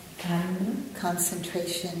 calma,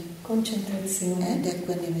 concentration and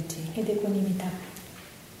equanimity. ed equanimità.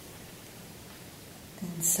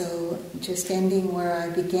 And so, just ending where I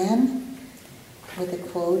began with a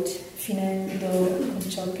quote. Finendo con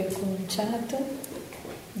ciò che ho cominciato,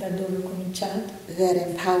 da dove ho cominciato. That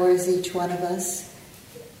empowers each one of us.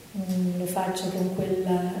 Lo faccio con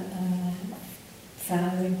quella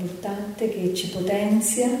frase importante che ci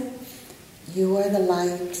potenzia. You are the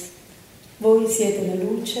light. Voi siete la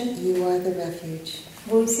luce. You are the refuge.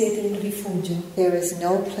 Voi siete il rifugio. There is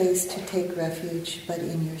no place to take refuge but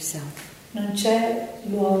in yourself. Non c'è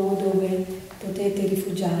luogo dove potete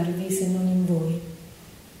rifugiarvi se non in voi.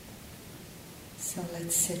 So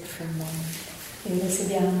let's sit for a moment. E ora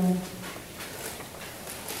sediamo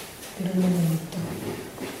per un momento.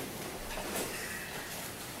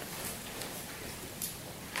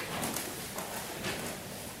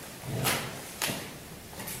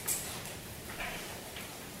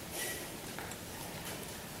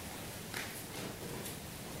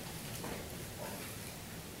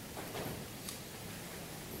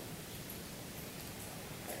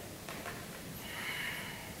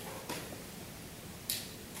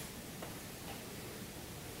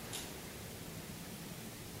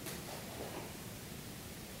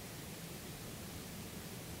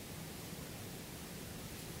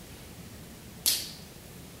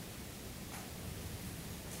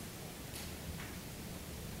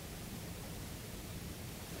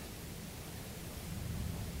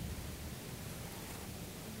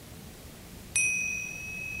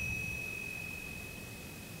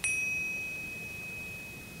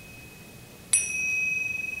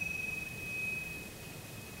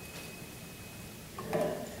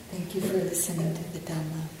 Thank you for listening to the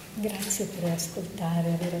Dhamma. Grazie per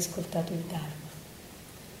aver ascoltato il Dharma.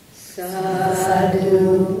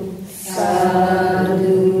 Sadhu,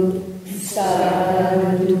 sadhu,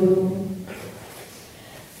 sadhu.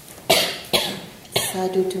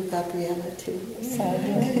 about reality. Sadhu.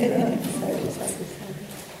 Sadhu, sadhu, sadhu.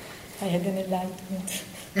 I had an enlightenment.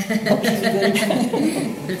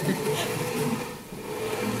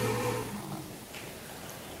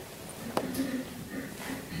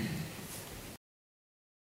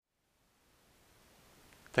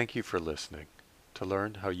 Thank you for listening. To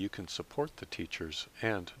learn how you can support the teachers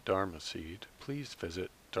and Dharma Seed, please visit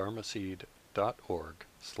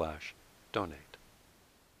dharmaseed.org/donate.